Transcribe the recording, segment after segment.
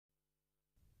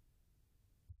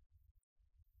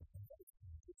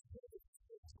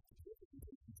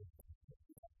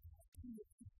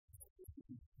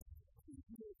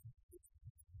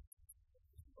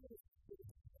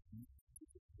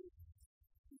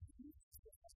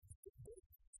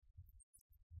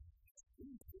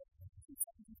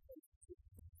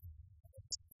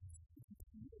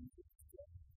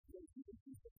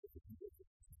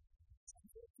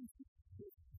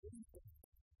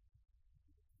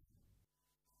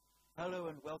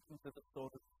Hello and welcome to the Sword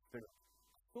of the Spirit,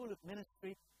 a school of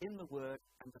ministry in the Word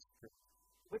and the Spirit.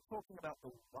 We're talking about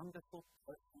the wonderful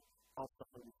person of the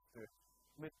Holy Spirit.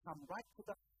 We've come right to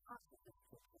the heart of this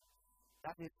teaching.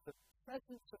 That is the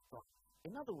presence of God.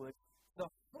 In other words, the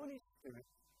Holy Spirit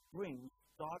brings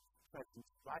God's presence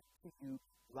right to you,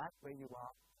 right where you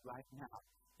are, right now.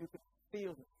 You can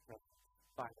feel His presence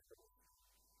by the Holy Spirit.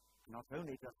 Not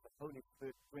only does the Holy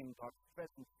Spirit bring God's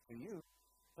presence to you,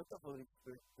 but the Holy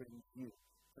Spirit brings you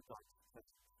to God's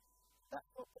presence. That's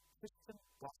what the Christian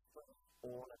gospel is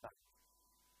all about.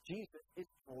 Jesus is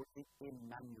called the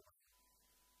Emmanuel,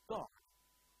 God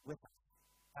with us.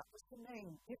 That was the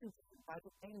name given to him by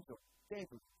the angel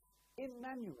Gabriel.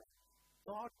 Emmanuel,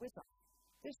 God with us.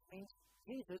 This means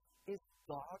Jesus is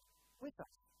God with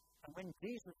us. And when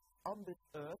Jesus is on this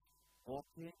earth,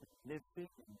 walking and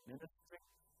living and ministering,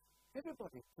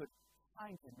 everybody could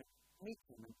find him and meet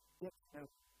him and get to know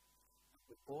him.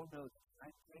 We all know that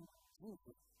right when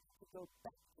Jesus had to go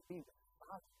back to be with his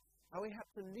Father. Now we have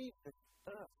to leave this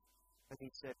earth. But he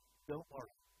said, don't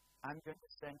worry, I'm going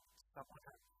to send someone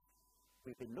else.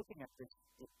 We've been looking at this,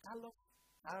 the Allos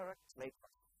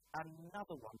Parakletos,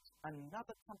 another one,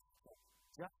 another comforter,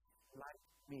 just like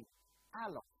me.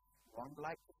 Allos, one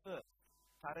like the first.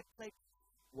 Parakletos,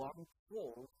 one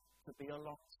called to be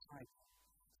alongside him.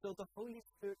 So the Holy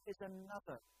Spirit is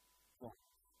another one,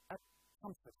 a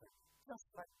comforter, just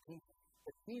like Jesus.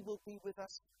 But he will be with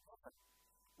us forever.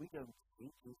 We don't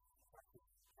see Jesus Christ,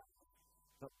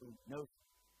 but we know him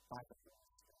by the Holy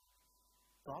Spirit.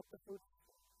 God the Holy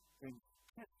Spirit brings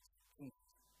presence of Jesus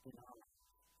in our lives.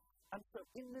 And so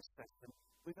in this session,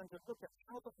 we're going to look at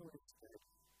how the Holy Spirit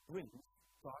brings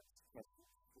God's presence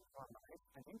in our lives,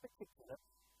 and in particular,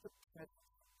 the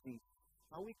presence of Jesus.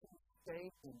 How we can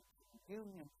stay in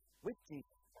communion with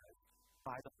Jesus Christ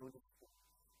by the Holy Spirit.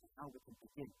 And how we can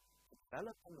begin to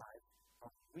develop a life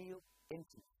of real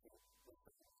intimacy with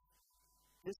the Lord.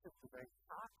 This is the very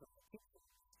heart of the teaching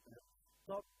of the Spirit.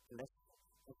 God bless you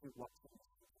as you're watching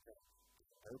this today.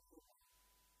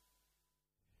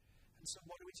 And so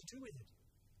what are we to do with it?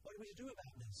 What are we to do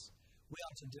about this? We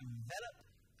are to develop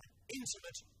an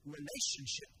intimate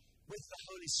relationship with the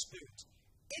Holy Spirit.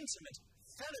 Intimate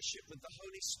fellowship with the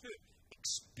Holy Spirit.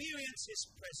 Experience His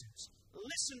presence.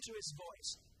 Listen to His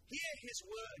voice. Hear His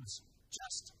words,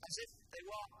 just as if they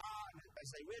as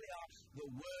they really are, the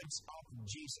words of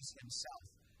Jesus Himself.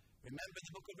 Remember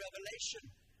the book of Revelation.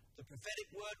 The prophetic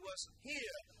word was,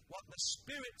 hear what the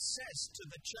Spirit says to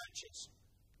the churches.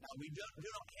 Now, we do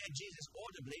not hear Jesus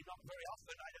audibly, not very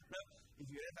often. I don't know if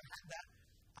you ever had that.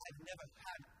 I've never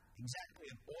had exactly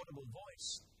an audible voice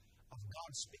of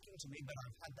God speaking to me, but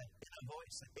I've had that inner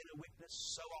voice, that inner witness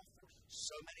so often,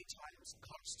 so many times,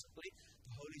 constantly.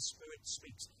 The Holy Spirit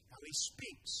speaks. Now, He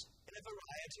speaks in a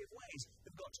variety of ways.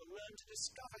 We've got to learn to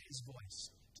discover His voice,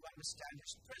 to understand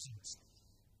His presence.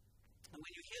 And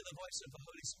when you hear the voice of the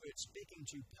Holy Spirit speaking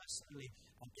to you personally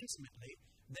and intimately,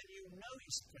 then you know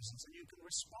His presence and you can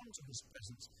respond to His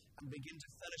presence and begin to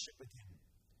fellowship with Him.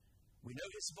 We know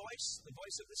His voice, the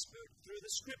voice of the Spirit, through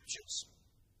the Scriptures.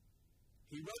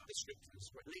 He wrote the Scriptures,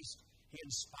 or at least He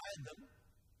inspired them.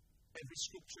 Every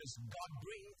Scripture is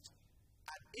God-breathed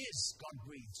and is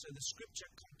God-breathed. So the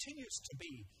Scripture continues to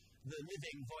be the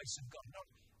living voice of God. Not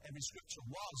every Scripture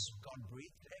was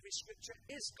God-breathed, but every Scripture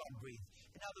is God-breathed.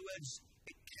 In other words,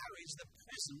 it carries the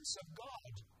presence of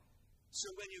God. So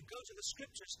when you go to the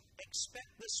Scriptures,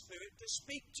 expect the Spirit to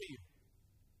speak to you.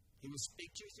 He will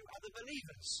speak to you through other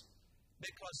believers.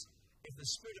 Because if the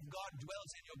Spirit of God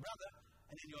dwells in your brother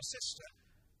and in your sister,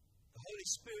 the Holy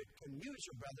Spirit can use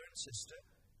your brother and sister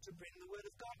to bring the Word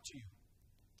of God to you.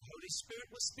 The Holy Spirit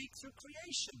will speak through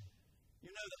creation.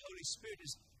 You know the Holy Spirit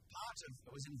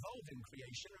was involved in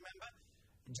creation, remember?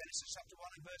 In Genesis chapter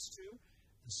 1 and verse 2,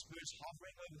 the Spirit's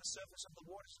hovering over the surface of the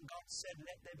waters, and God said,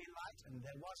 let there be light, and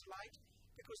there was light,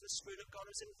 because the Spirit of God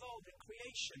was involved in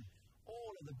creation.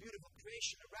 All of the beautiful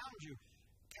creation around you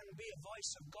can be a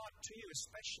voice of God to you,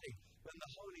 especially when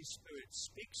the Holy Spirit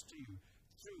speaks to you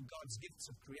through God's gifts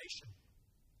of creation.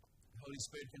 The Holy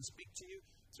Spirit can speak to you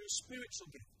through spiritual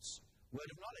gifts, word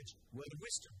of knowledge, word of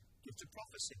wisdom, gift of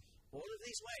prophecy. All of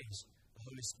these ways, the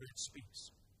Holy Spirit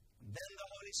speaks. And then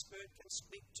the Holy Spirit can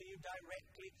speak to you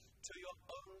directly to your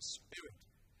own spirit,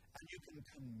 and you can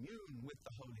commune with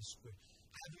the Holy Spirit.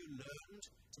 Have you learned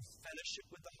to fellowship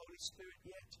with the Holy Spirit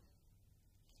yet?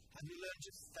 Have you learned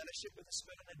to fellowship with the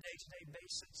Spirit on a day-to-day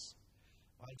basis?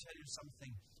 Well, I tell you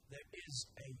something, there is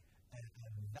a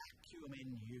vacuum in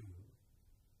you,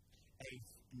 a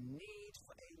need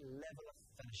for a level of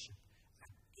fellowship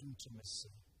and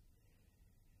intimacy,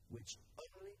 which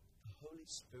only the Holy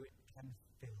Spirit can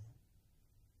fill.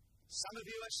 Some of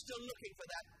you are still looking for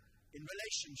that in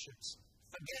relationships.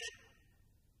 Forget it.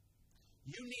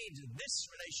 You need this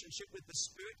relationship with the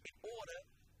Spirit in order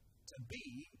to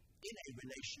be in a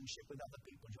relationship with other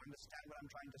people. Do you understand what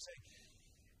I'm trying to say?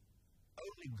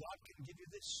 Only God can give you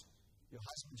this. Your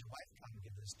husband, your wife can't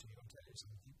give this to you. I'll tell you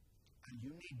something. And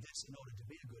you need this in order to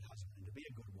be a good husband and to be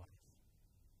a good wife.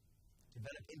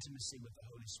 Develop intimacy with the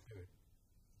Holy Spirit.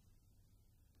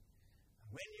 And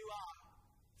when you are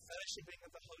fellowshipping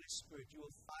with the Holy Spirit, you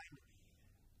will find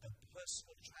a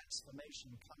personal transformation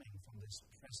coming from this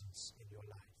presence in your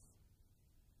life.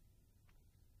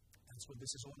 That's what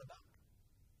this is all about.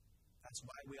 That's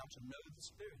why we are to know the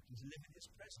Spirit and to live in His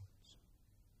presence.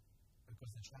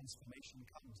 Because the transformation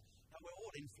comes. Now, we're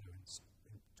all influenced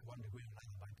to one degree or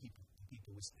another by people, the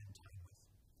people we spend time with.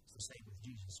 It's the same with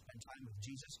Jesus. Spend time with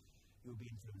Jesus, you'll be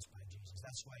influenced by Jesus.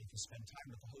 That's why if you spend time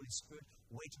with the Holy Spirit,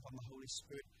 wait upon the Holy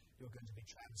Spirit, you're going to be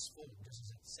transformed, just as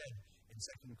it said in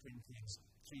 2 Corinthians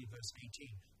 3, verse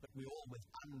 18. But we all, with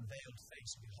unveiled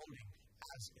face, beholding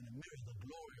as in a mirror the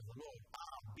glory of the Lord,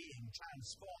 are being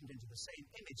transformed into the same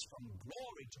image from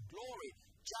glory to glory,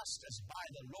 just as by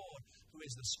the Lord who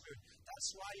is the Spirit. That's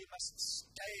why you must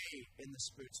stay in the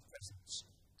Spirit's presence,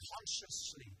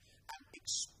 consciously, and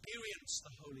experience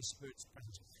the Holy Spirit's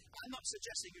presence. I'm not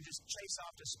suggesting you just chase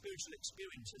after spiritual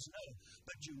experiences, no,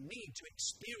 but you need to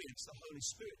experience the Holy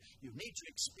Spirit. You need to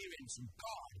experience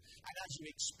God, and as you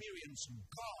experience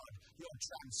God, you're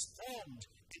transformed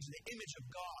into the image of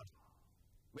God.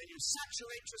 When you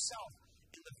saturate yourself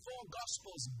in the four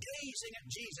Gospels, gazing at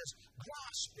Jesus,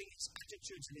 grasping His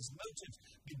attitudes and His motives,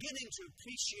 beginning to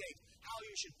appreciate how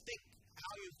you should think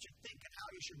and how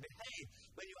you should behave,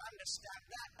 when you understand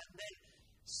that, and then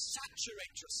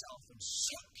saturate yourself and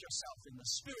soak yourself in the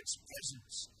Spirit's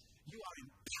presence, you are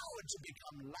empowered to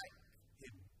become like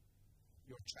Him.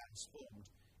 You're transformed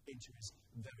into His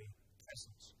very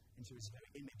presence, into His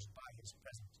very image by His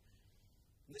presence.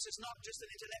 And this is not just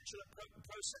an intellectual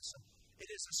process. It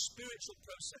is a spiritual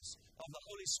process of the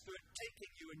Holy Spirit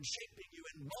taking you and shaping you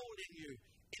and molding you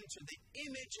into the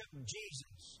image of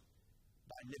Jesus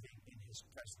by living in His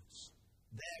presence.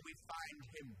 There we find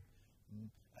Him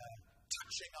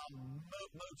touching our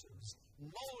motives,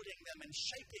 molding them and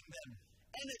shaping them,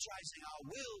 energizing our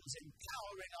wills,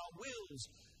 empowering our wills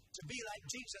to be like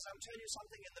Jesus. I'm telling you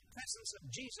something, in the presence of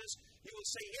Jesus, you will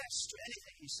say yes to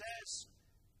anything He says.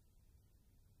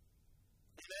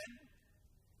 Amen.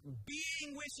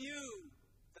 Being with you,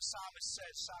 the psalmist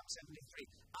says, Psalm 73,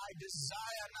 I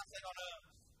desire nothing on earth.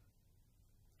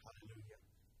 Hallelujah.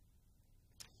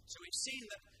 So we've seen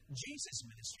that Jesus'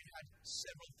 ministry had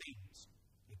several themes.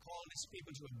 He called His people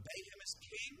to obey Him as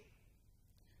King,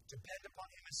 to depend upon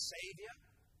Him as Savior,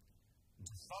 and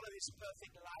to follow His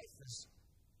perfect life as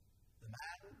the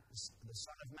man, the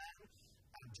Son of Man,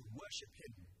 and to worship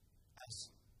Him as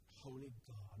Holy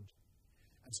God.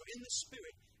 And so in the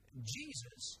Spirit,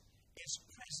 Jesus is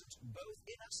present both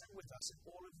in us and with us in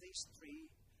all of these three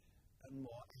and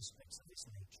more aspects of His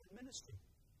nature and ministry.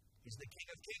 He's the King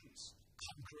of Kings,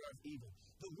 conqueror of evil,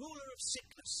 the ruler of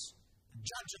sickness, the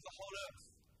judge of the whole earth,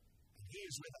 and He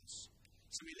is with us.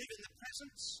 So we live in the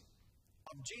presence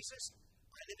of Jesus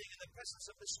by living in the presence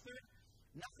of the Spirit.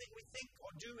 Nothing we think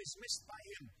or do is missed by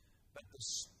Him, but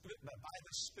by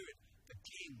the Spirit, the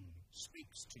King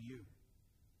speaks to you.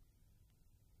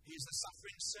 He is the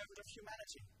suffering servant of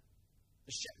humanity,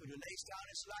 the shepherd who lays down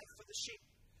His life for the sheep,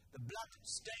 the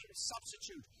blood-stained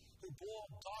substitute who bore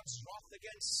God's wrath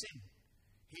against sin.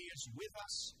 He is with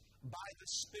us by the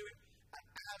Spirit, and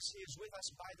as He is with us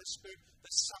by the Spirit,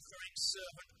 the suffering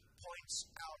servant points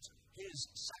out His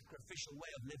sacrificial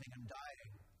way of living and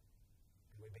dying,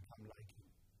 and we become like Him.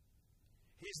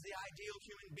 He is the ideal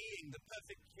human being, the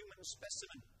perfect human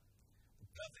specimen, the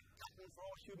perfect pattern for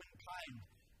all humankind,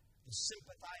 the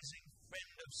sympathizing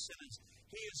friend of sinners.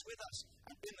 He is with us,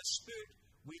 and in the Spirit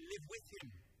we live with Him,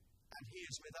 and He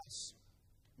is with us.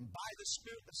 And by the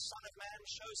Spirit, the Son of Man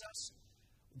shows us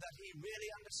that He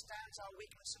really understands our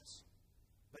weaknesses,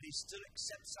 but He still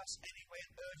accepts us anyway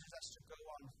and urges us to go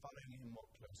on following Him more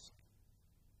closely.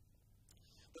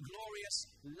 The glorious,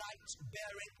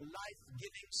 light-bearing,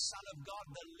 life-giving Son of God,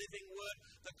 the living Word,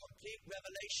 the complete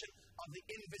revelation of the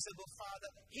invisible Father,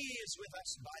 He is with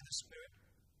us by the Spirit.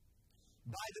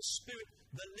 By the Spirit,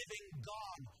 the living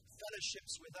God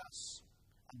fellowships with us.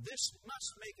 And this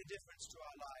must make a difference to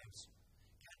our lives.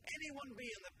 Can anyone be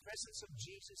in the presence of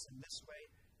Jesus in this way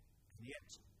and yet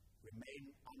remain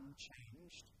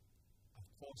unchanged? Of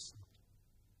course not.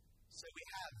 So we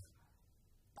have,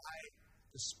 by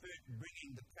the Spirit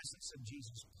bringing the presence of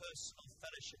Jesus, personal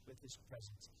fellowship with His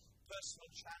presence, personal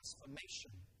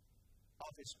transformation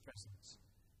of His presence,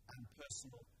 and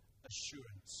personal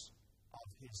assurance of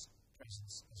His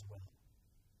presence as well.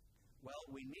 Well,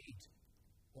 we need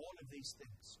all of these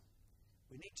things.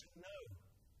 We need to know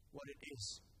what it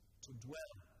is to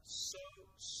dwell so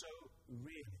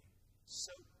really,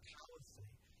 so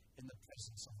powerfully in the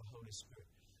presence of the Holy Spirit.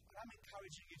 What I'm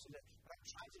encouraging you today, what I'm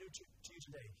trying to do to you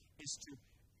today, is to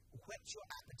whet your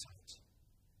appetite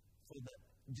for the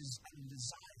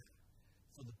desire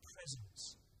for the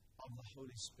presence of the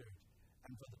Holy Spirit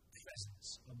and for the presence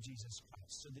of Jesus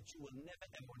Christ, so that you will never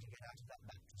ever want to get out of that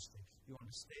baptistry. You want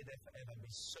to stay there forever and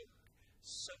be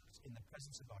soaked in the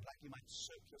presence of God, like you might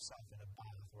soak yourself in a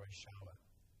bath or a shower.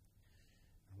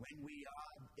 And when we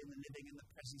are living in the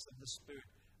presence of the Spirit,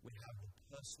 we have the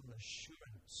personal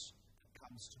assurance that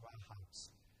comes to our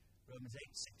hearts. Romans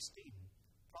 8:16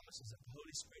 promises that the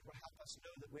Holy Spirit will help us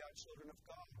know that we are children of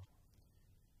God.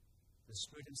 The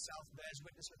Spirit Himself bears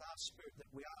witness with our spirit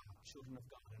that we are children of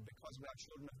God. And because we are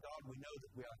children of God, we know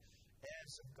that we are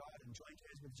heirs of God and joint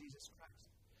heirs with Jesus Christ.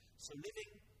 So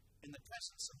living in the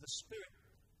presence of the Spirit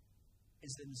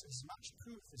is as much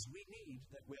proof as we need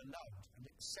that we are loved and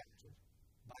accepted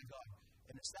by God.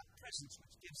 And it's that presence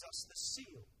which gives us the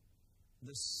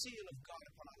seal of God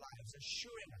upon our lives,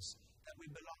 assuring us that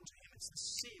we belong to Him. It's the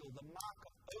seal, the mark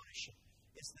of ownership.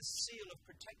 It's the seal of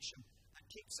protection that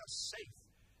keeps us safe,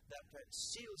 that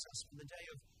seals us for the day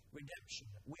of redemption,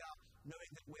 that we are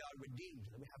knowing that we are redeemed,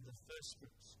 that we have the first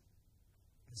fruits.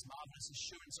 This marvelous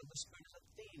assurance of the Spirit is a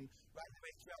theme right the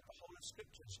way throughout the whole of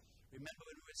Scriptures. Remember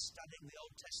when we were studying the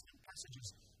Old Testament passages,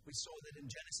 we saw that in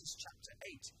Genesis chapter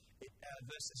 8,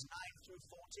 verses 9 through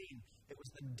 14, it was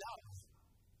the dove,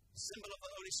 symbol of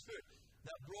the Holy Spirit,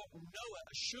 that brought Noah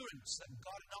assurance that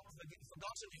God had not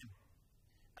forgotten him.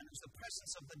 And it was the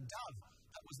presence of the dove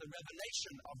that was the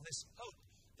revelation of this hope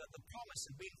that the promise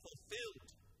had been fulfilled.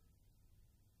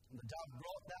 And the dove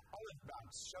brought that olive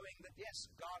branch, showing that yes,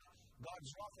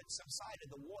 God's wrath had subsided,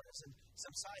 the waters had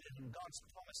subsided, and God's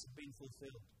promise had been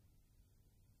fulfilled.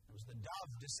 It was the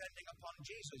dove descending upon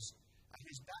Jesus at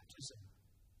His baptism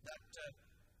that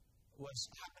was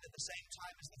happened at the same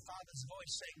time as the Father's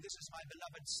voice saying, "This is my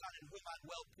beloved Son in whom I'm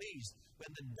well pleased." When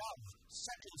the dove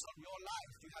settles on your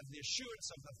life, you have the assurance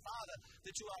of the Father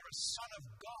that you are a son of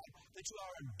God, that you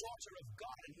are a daughter of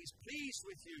God, and He's pleased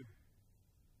with you.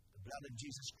 The blood of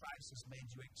Jesus Christ has made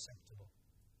you acceptable.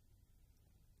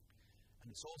 And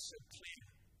it's also clear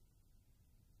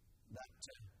that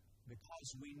because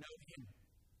we know Him,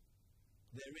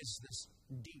 there is this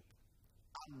deep,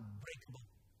 unbreakable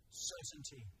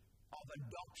certainty of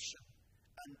adoption,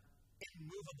 an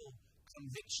immovable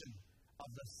conviction of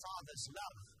the Father's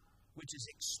love, which is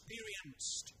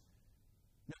experienced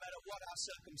no matter what our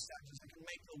circumstances. It can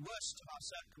make the worst of our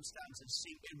circumstances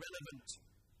seem irrelevant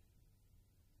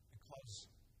because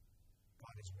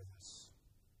God is with us.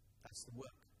 That's the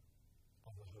work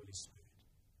of the Holy Spirit.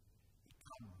 He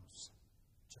comes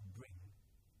to bring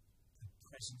the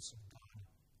presence of God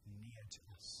near to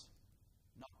us,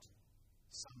 not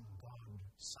some God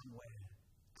somewhere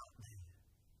out there,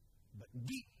 but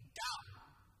deep down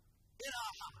in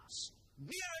our hearts,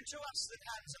 nearer to us than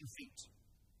hands and feet.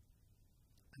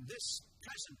 And this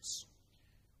presence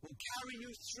will carry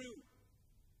you through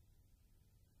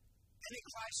any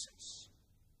crisis,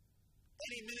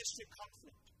 any ministry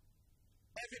conflict,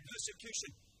 every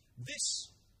persecution. This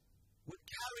would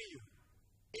carry you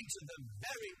into the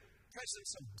very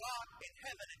presence of God in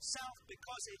heaven itself,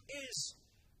 because it is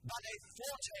but a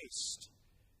foretaste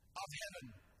of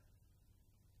heaven.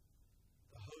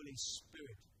 The Holy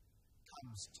Spirit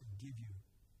comes to give you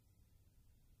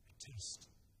a taste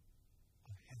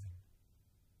of heaven.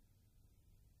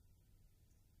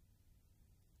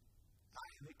 I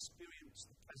have experienced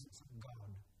the presence of God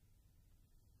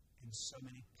in so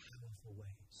many powerful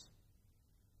ways.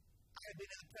 I have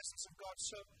been in the presence of God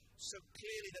so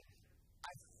clearly that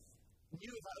I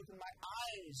knew if I opened my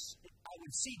eyes, I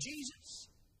would see Jesus.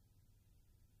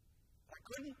 I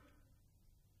couldn't.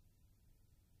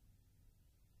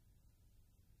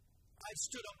 I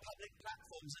stood on public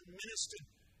platforms and ministered,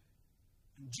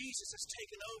 and Jesus has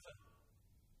taken over.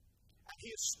 And He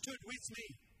has stood with me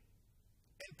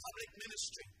in public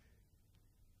ministry.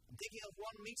 I'm thinking of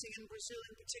one meeting in Brazil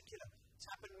in particular. It's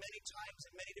happened many times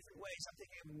in many different ways. I'm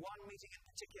thinking of one meeting in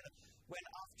particular when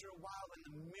after a while, when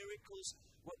the miracles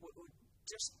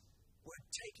were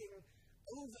taking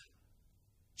over.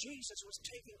 Jesus was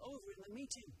taking over in the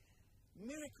meeting.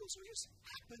 Miracles were just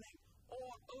happening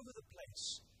all over the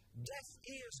place. Deaf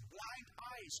ears, blind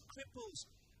eyes, cripples,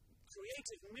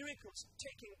 creative miracles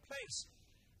taking place.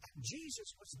 And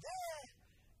Jesus was there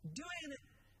doing it.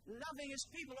 loving his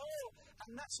people. Oh,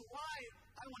 and that's why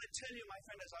I want to tell you, my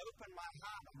friend, as I open my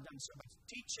heart, I've done so much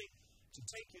teaching to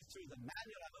take you through the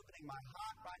manual. I'm opening my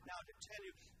heart right now to tell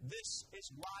you this is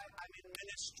why I'm in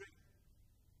ministry.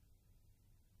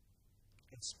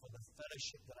 It's for the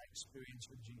fellowship that I experience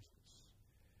with Jesus.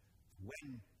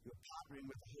 When you're partnering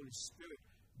with the Holy Spirit,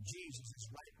 Jesus is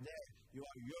right there. You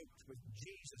are yoked with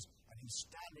Jesus, and he's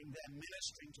standing there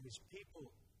ministering to his people.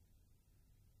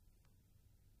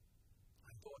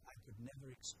 I thought I could never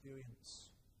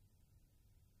experience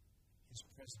his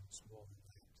presence more than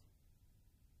that.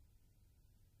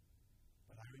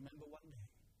 But I remember one day,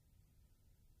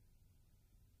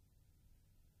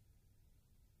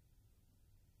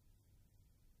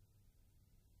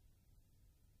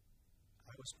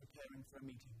 I was preparing for a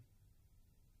meeting.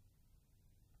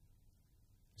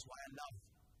 That's why I love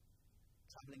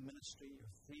traveling ministry.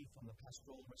 You're free from the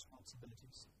pastoral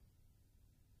responsibilities.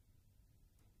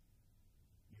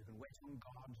 You can wait on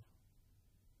God.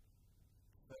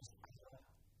 First hour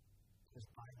goes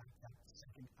by like that.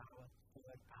 Second hour,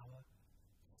 third hour,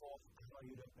 fourth hour.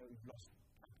 You don't know, you've lost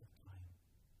track of time.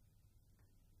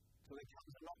 So there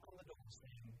comes a knock on the door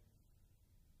saying,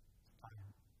 it's time.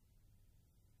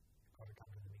 You've got to come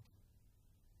to the meeting.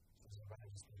 So there's a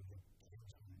rise to the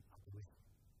king's coming up with you.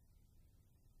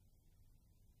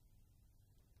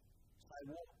 So I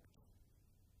walked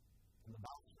from the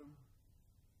bathroom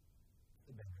to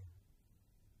the bedroom.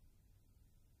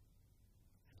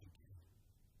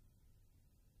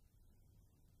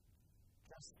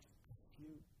 Just a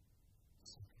few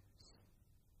seconds.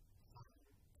 5,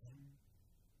 10,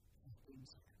 15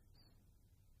 seconds.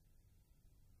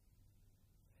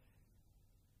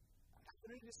 I can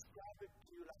really describe it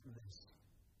to you like this.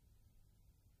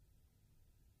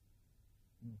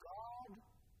 God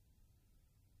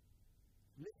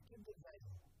lifted the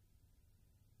veil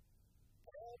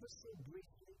ever so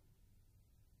briefly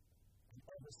and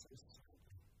ever so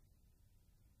slightly.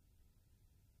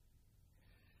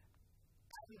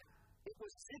 And it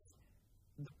was as if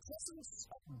the presence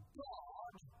of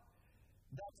God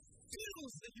that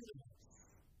fills the universe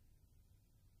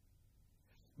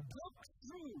broke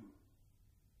through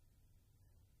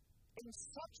in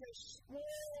such a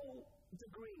small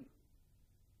degree,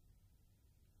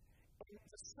 in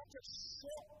such a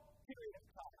short period of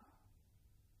time,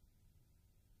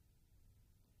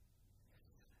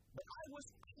 that I was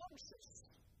conscious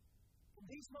in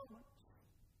these moments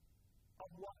of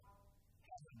what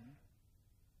heaven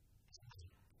is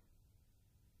like.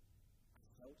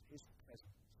 I felt his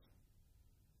presence.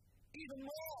 Even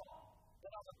more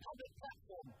than on the public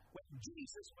platform when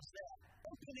Jesus was there,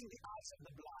 opening the eyes of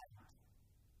the blind.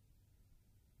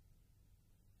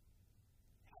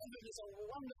 Heaven is a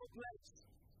wonderful place.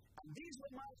 And these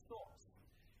were my thoughts.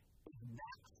 If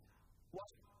that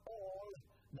was all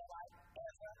that I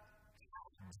ever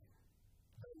had,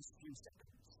 those few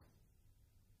seconds,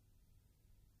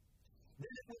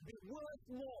 then it would be worth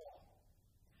more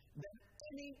than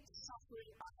any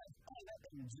suffering I have ever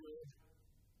endured,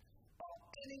 or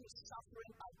any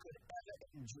suffering I could ever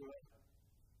endure,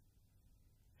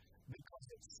 because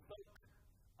it spoke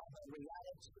of a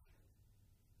reality.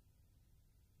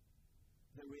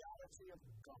 The reality of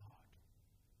God.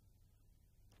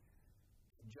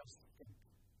 Just think.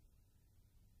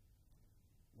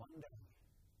 One day,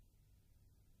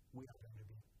 we are going to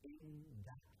be in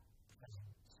that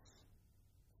presence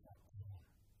forever.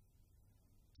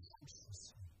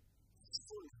 Consciously,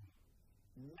 fully,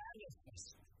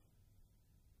 manifestly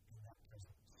in that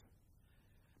presence.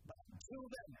 But until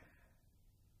then,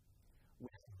 we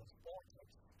have the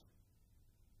foretaste,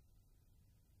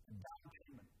 the down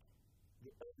payment,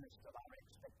 the earnest of our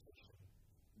expectation,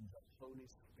 the Holy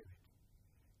Spirit.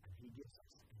 And he gives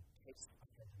us a taste of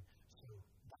heaven. So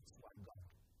that's why God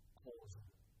calls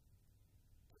us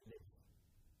to live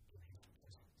in his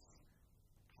presence.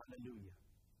 Hallelujah.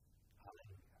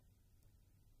 Hallelujah.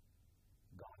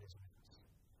 God is with us.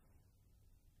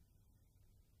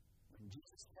 When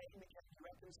Jesus came, he came to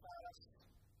reconcile us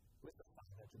with the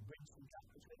Father, to bring some gap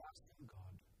between us and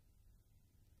God.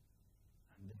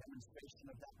 And the demonstration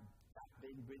of that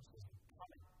being bridged is the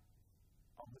coming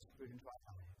of the Spirit into our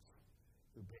lives,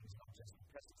 who brings not just the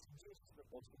presence of Jesus, but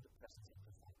also the presence of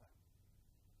the Father.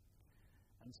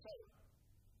 And so,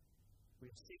 we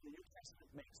have seen the New Testament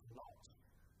makes a lot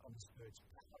of the Spirit's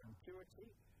power and purity,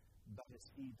 but it's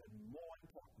even more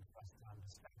important for us to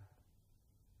understand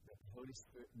that the Holy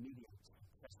Spirit mediates the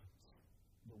presence,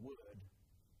 the Word,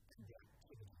 and the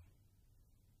activity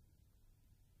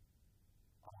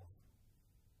of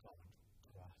God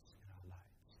to us in our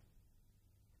lives.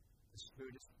 The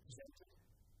Spirit is presented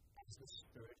as the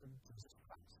Spirit of Jesus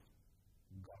Christ,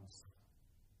 God's Son.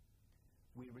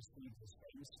 We receive the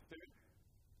same Spirit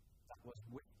that was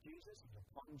with Jesus and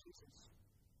upon Jesus.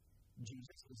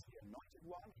 Jesus is the anointed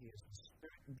one. He is the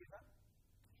Spirit giver.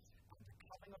 And the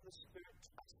coming of the Spirit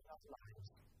to us in our lives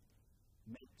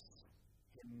makes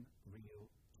him real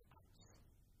to us.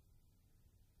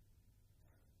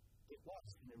 It was,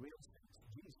 in a real sense,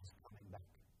 Jesus coming back.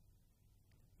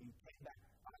 He came back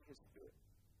by his Spirit.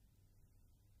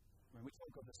 When we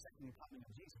talk of the second coming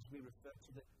of Jesus, we refer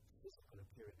to the physical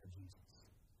appearing of Jesus,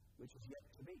 which is yet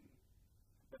to be.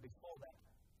 But before that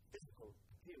physical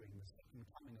appearing, the second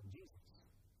coming of Jesus,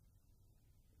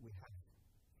 we have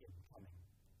him coming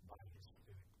by his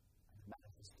Spirit and the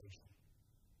manifestation.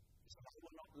 He said, I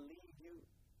will not leave you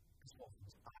as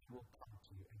orphans. I will come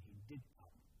to you. And he did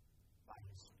come by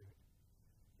his Spirit.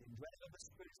 The indwelling of the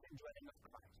Spirit is the indwelling of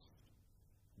Christ.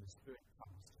 And the Spirit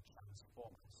comes to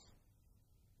transform us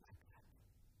like that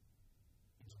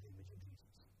into the image of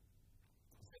Jesus.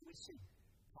 So we see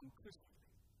conclusively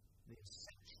the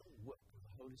essential work of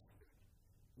the Holy Spirit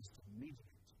is to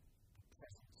mediate the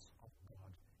presence of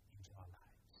God into our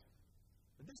lives.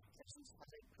 But this presence has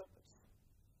a purpose.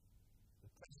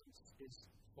 The presence is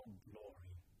for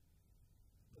glory.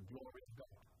 The glory of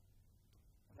God.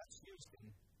 And that's used in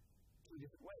two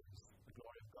different ways. The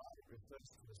glory of God, it refers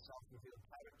to the self-revealed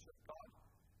character of God.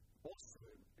 Also,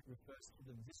 it refers to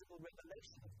the visible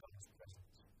revelation of God's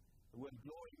presence. The word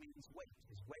glory means weight,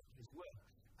 his work.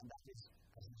 And that is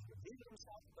as he's revealed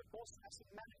himself, but also as he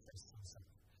manifests himself.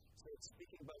 So it's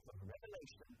speaking both of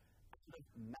revelation and of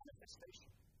manifestation.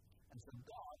 And so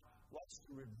God wants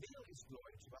to reveal his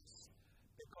glory to us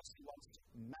because he wants to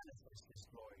manifest his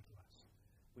glory to us.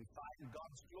 We find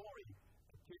God's glory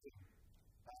appearing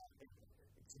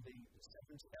to the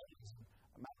 70 elders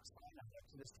on Mount Sinai,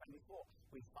 Exodus 24.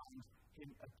 We find him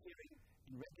appearing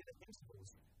in regular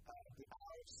intervals at the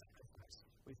hour of sacrifice.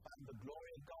 We find the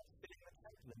glory of God filling the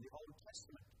temple in the Old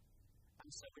Testament.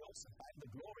 And so we also find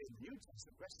the glory in the New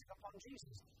Testament resting upon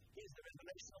Jesus. He is the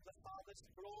revelation of the Father's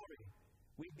glory.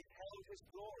 We beheld his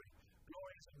glory.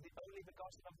 Glory is of the only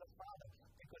begotten of the Father.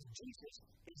 Because Jesus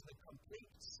is the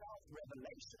complete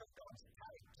self-revelation of God's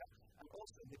character and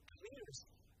also the clearest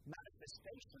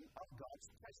manifestation of God's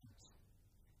presence.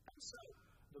 And so,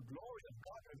 the glory of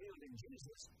God revealed in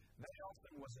Jesus very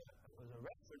often was a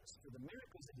reference to the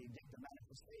miracles that he did, the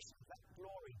manifestation of that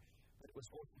glory, but it was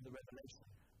also the revelation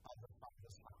of the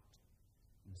Father's heart.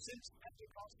 And since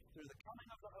Pentecost, through the coming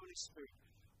of the Holy Spirit,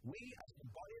 we as the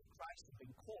body of Christ have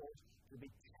been called to be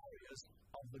carriers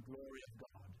of the glory of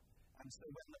God. And so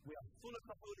when we are full of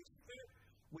the Holy Spirit,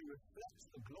 we reflect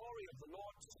the glory of the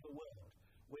Lord to the world.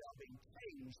 We are being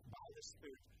changed by the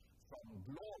Spirit from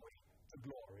glory to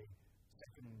glory.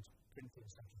 2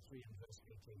 Corinthians chapter 3 and verse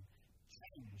 18.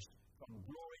 Changed from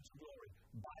glory to glory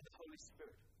by the Holy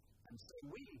Spirit. And so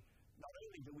we, not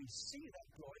only do we see that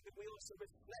glory, but we also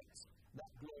reflect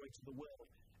that glory to the world.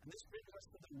 And this brings us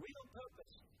to the real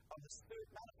purpose of the Spirit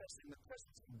manifesting the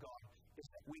presence of God, is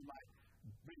that we might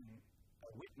bring a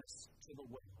witness to the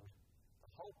world.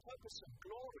 The whole purpose of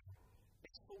glory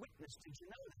is for witness. Did you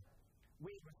know that?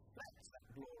 We reflect that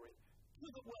glory to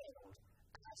the world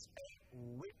as a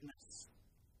witness.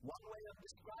 One way of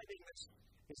describing this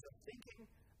is of thinking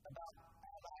about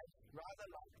our lives rather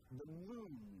like the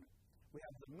moon. We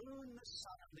have the moon, the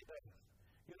sun, and the earth.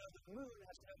 You know, the moon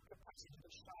has no capacity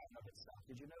to shine of itself.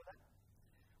 Did you know that?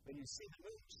 When you see the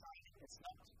moon shining, it's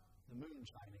not the moon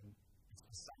shining, it's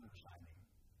the sun shining.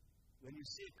 When you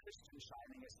see a Christian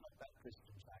shining, it's not that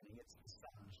Christian shining, it's the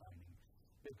sun shining.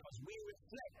 Because we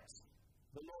reflect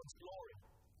the Lord's glory.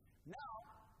 Now,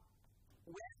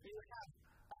 when you have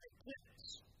an eclipse,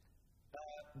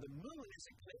 the moon is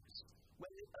eclipsed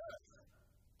when the earth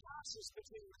passes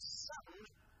between the sun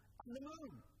and the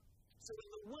moon. So when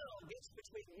the world gets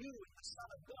between you and the Son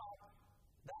of God,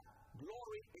 that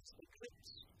glory is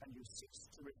eclipsed and you cease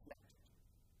to reflect it.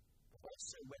 But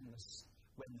also when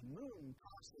the moon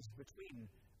passes between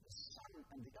the sun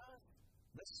and the earth,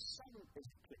 the sun is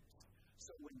eclipsed.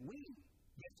 So when we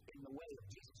get in the way of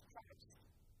Jesus Christ,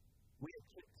 we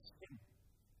eclipse him,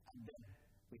 and then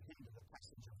we hinder the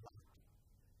passage of light.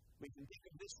 We can think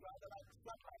of this rather like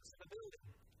floodlights in a building.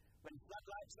 When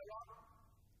floodlights are on,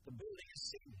 the building is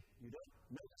seen. You don't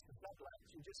notice the floodlights,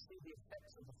 you just see the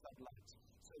effects of the floodlights.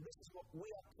 So this is what we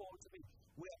are called to be.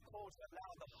 We are called to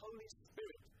allow the Holy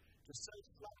Spirit to so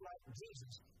floodlight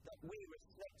Jesus that we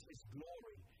reflect his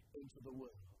glory into the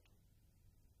world.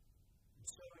 And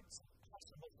so it's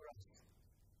possible for us,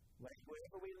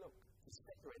 wherever we look, to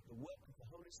separate the work of the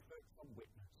Holy Spirit from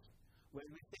witness. When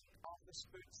we think of the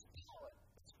Spirit's power,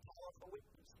 it's power powerful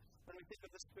witness. When we think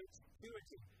of the Spirit's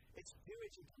purity, it's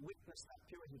purity to witness that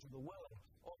purity to the world.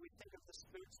 Or we think of the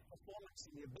Spirit's performance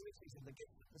and the abilities and the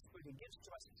gifts that the Spirit gives to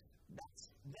us. That's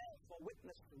there for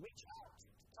witness to reach out,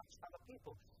 to touch other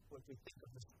people. Or if we think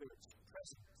of the Spirit's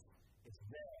presence, it's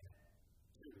there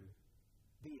to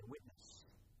be a witness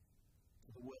to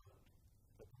the world,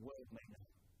 that the world may know,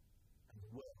 and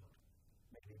the world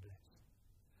may be blessed.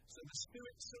 So the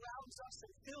Spirit surrounds us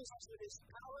and fills us with His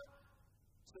power,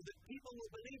 so that people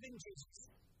will believe in Jesus,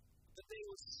 that they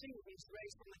will see His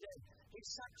raised from the dead. He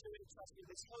saturates us with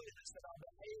His holiness, that our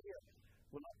behavior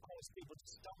will not cause people to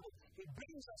stumble. He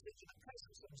brings us into the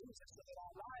presence of Jesus, so that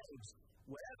our lives,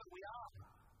 wherever we are,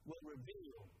 will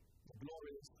reveal the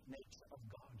glorious nature of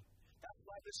God. That's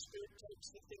why the Spirit takes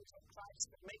the things of Christ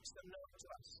and makes them known to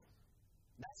us.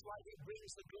 That's why He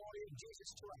brings the glory of Jesus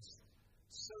to us,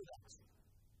 so that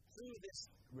through this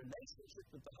relationship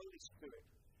with the Holy Spirit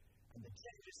and the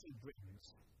changes He brings,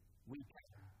 we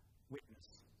can witness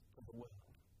to the world.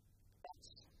 That's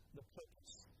the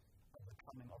purpose of the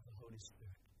coming of the Holy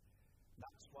Spirit.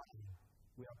 That's why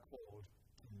we are called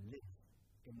to live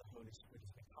in the Holy Spirit.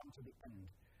 As we come to the end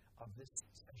of this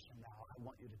session now, I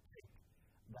want you to take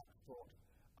that thought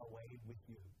away with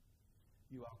you.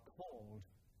 You are called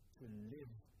to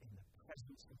live in the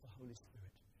presence of the Holy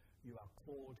Spirit. You are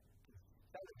called to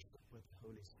fellowship with the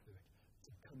Holy Spirit,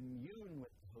 to commune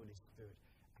with the Holy Spirit.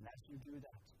 And as you do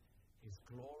that, His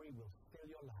glory will fill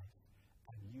your life,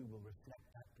 and you will reflect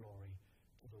that glory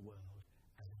to the world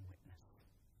as a witness.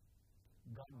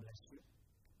 God bless you.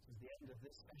 This is the end of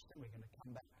this session. We're going to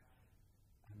come back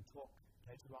and talk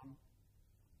later on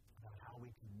about how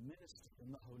we can minister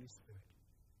in the Holy Spirit.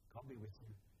 God be with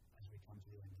you as we come to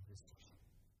the end of this session.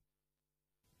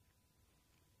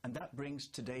 And that brings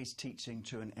today's teaching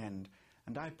to an end.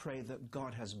 And I pray that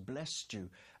God has blessed you,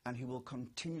 and He will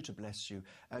continue to bless you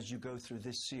as you go through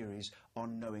this series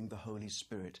on knowing the Holy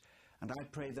Spirit. And I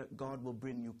pray that God will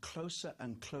bring you closer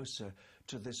and closer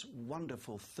to this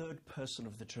wonderful third person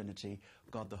of the Trinity,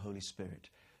 God the Holy Spirit.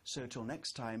 So till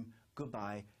next time,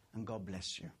 goodbye and God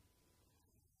bless you.